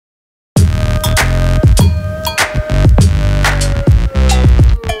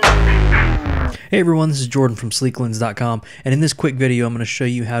Hey everyone, this is Jordan from Sleeklens.com, and in this quick video I'm going to show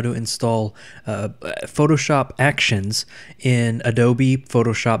you how to install Photoshop Actions in Adobe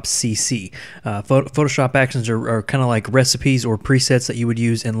Photoshop CC. Photoshop Actions are kind of like recipes or presets that you would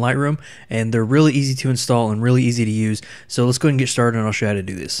use in Lightroom, and they're really easy to install and really easy to use. So let's go ahead and get started and I'll show you how to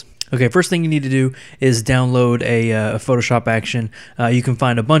do this. Okay, first thing you need to do is download a Photoshop action. You can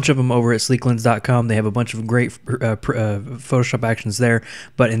find a bunch of them over at Sleeklens.com. They have a bunch of great Photoshop actions there.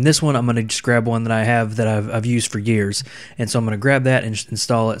 But in this one, I'm going to just grab one that I have that I've used for years. And so I'm going to grab that and just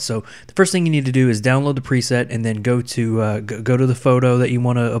install it. So the first thing you need to do is download the preset and then go to the photo that you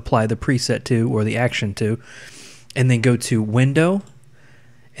want to apply the preset to or the action to. And then go to Window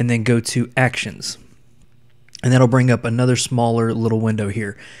and then go to Actions. And that'll bring up another smaller little window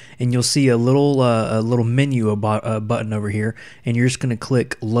here, and you'll see a little menu button over here, and you're just going to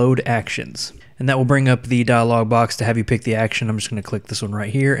click Load Actions, and that will bring up the dialog box to have you pick the action. I'm just going to click this one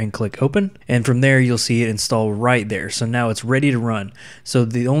right here and click Open, and from there you'll see it install right there. So now it's ready to run. So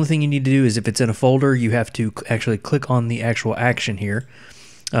the only thing you need to do is if it's in a folder, you have to actually click on the actual action here.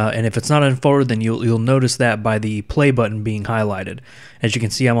 And if it's not in a folder, then you'll notice that by the play button being highlighted. As you can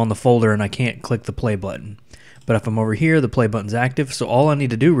see, I'm on the folder and I can't click the play button. But if I'm over here, the play button's active, so all I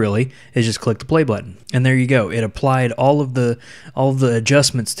need to do really is just click the play button. And there you go. It applied all of the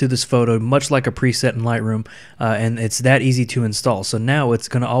adjustments to this photo, much like a preset in Lightroom, and it's that easy to install. So now it's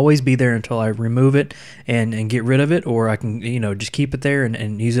going to always be there until I remove it and get rid of it, or I can just keep it there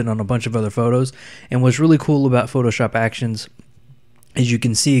and use it on a bunch of other photos. And what's really cool about Photoshop Actions is you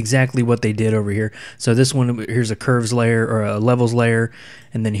can see exactly what they did over here. So this one, here's a curves layer or a levels layer,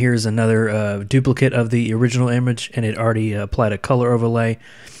 and then here's another duplicate of the original image, and it already applied a color overlay.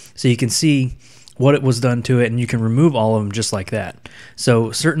 So you can see what it was done to it, and you can remove all of them just like that.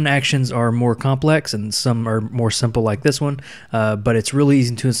 So certain actions are more complex and some are more simple like this one, but it's really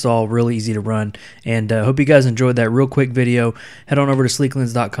easy to install, really easy to run, and hope you guys enjoyed that real quick video. Head on over to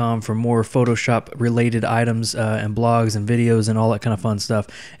Sleeklens.com for more Photoshop related items and blogs and videos and all that kind of fun stuff,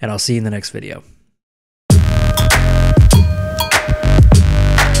 and I'll see you in the next video.